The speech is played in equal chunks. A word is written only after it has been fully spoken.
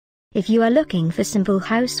If you are looking for simple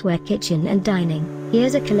houseware kitchen and dining,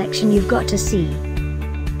 here's a collection you've got to see.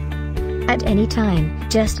 At any time,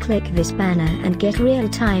 just click this banner and get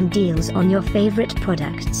real-time deals on your favorite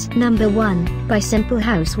products. Number 1, by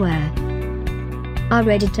SimpleHouseware. Our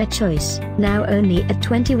editor choice, now only at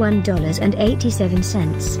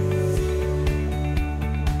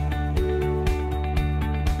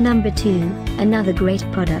 $21.87. Number 2, another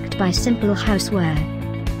great product by SimpleHouseware.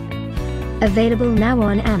 Available now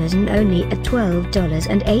on Amazon only at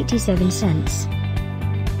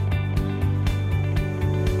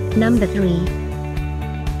 $12.87. Number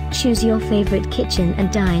 3. Choose your favorite kitchen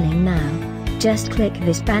and dining now. Just click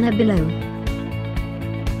this banner below.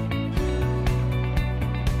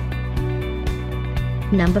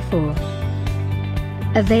 Number 4.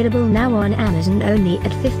 Available now on Amazon only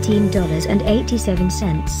at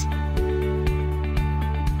 $15.87.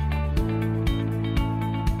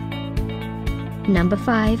 Number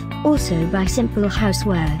 5, also by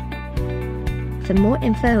SimpleHouseware. For more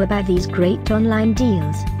info about these great online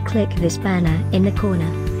deals, click this banner in the corner.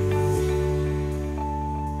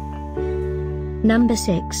 Number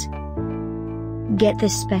 6. Get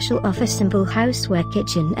this special offer SimpleHouseware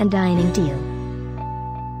kitchen and dining deal.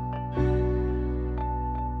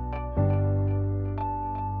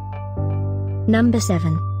 Number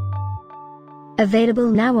 7. Available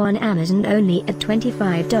now on Amazon only at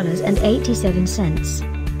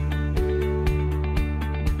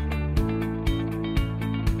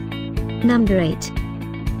 $25.87. Number 8.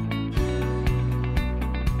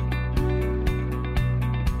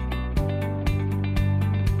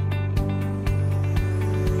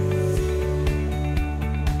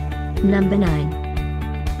 Number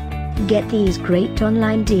 9. Get these great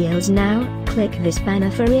online deals now, click this banner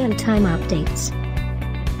for real-time updates.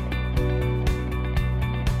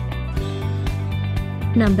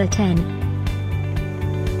 Number 10.